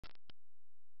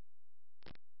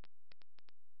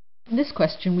In this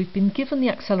question we've been given the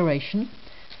acceleration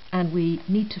and we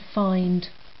need to find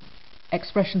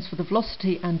expressions for the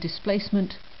velocity and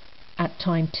displacement at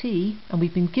time t, and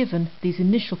we've been given these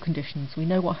initial conditions. We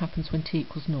know what happens when t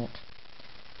equals 0.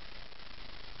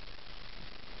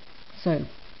 So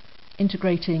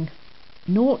integrating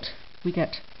 0 we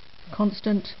get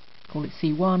constant, call it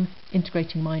c1.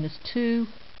 Integrating minus 2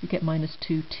 we get minus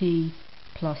 2t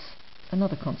plus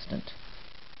another constant.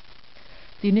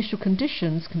 The initial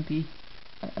conditions can be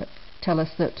tell us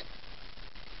that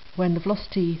when the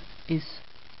velocity is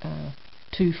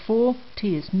 2, 4,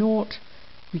 t is 0,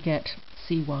 we get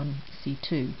c1,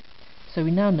 c2. So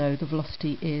we now know the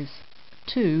velocity is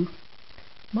 2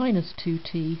 minus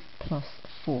 2t plus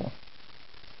 4.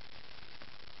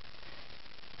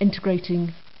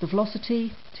 Integrating the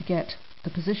velocity to get the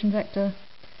position vector,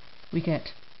 we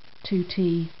get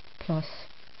 2t plus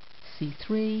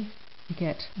c3, we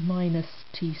get minus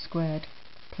t squared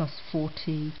plus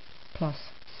 4t plus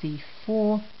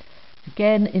c4.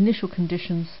 Again, initial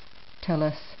conditions tell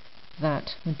us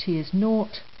that when t is 0,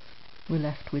 we're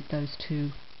left with those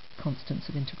two constants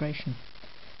of integration.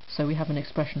 So we have an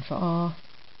expression for r,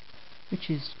 which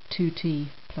is 2t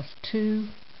plus 2,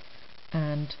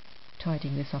 and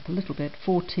tidying this up a little bit,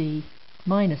 4t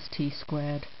minus t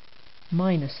squared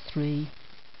minus 3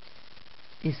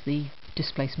 is the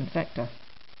displacement vector.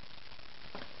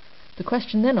 The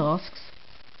question then asks,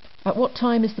 at what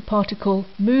time is the particle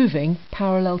moving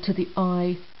parallel to the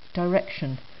I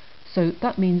direction? So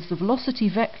that means the velocity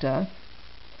vector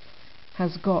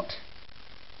has got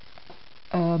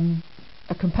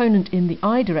a component in the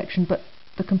I direction, but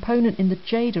the component in the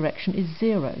j direction is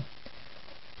 0.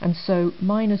 And so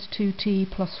minus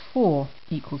 2t plus 4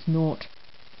 equals 0,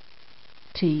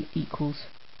 t equals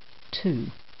 2.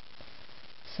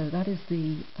 So that is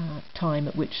the time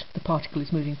at which the particle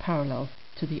is moving parallel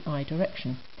to the I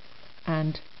direction.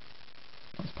 And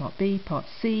that was part B. Part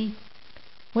C,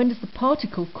 when does the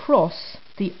particle cross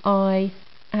the I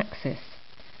axis?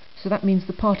 So that means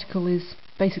the particle is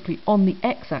basically on the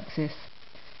x-axis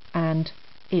and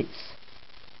its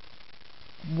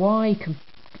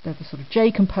the sort of j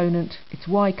component, its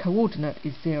y coordinate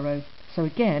is 0. So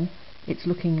again, it's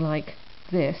looking like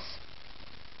this.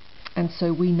 And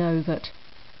so we know that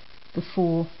the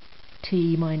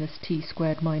 4t minus t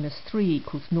squared minus 3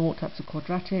 equals 0. That's a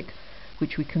quadratic,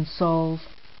 which we can solve,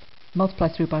 multiply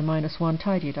through by minus 1,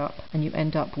 tidy it up, and you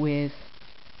end up with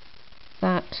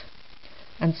that.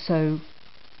 And so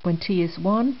when t is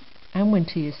 1 and when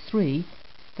t is 3,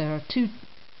 there are two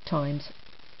times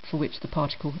for which the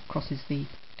particle crosses the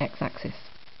x-axis.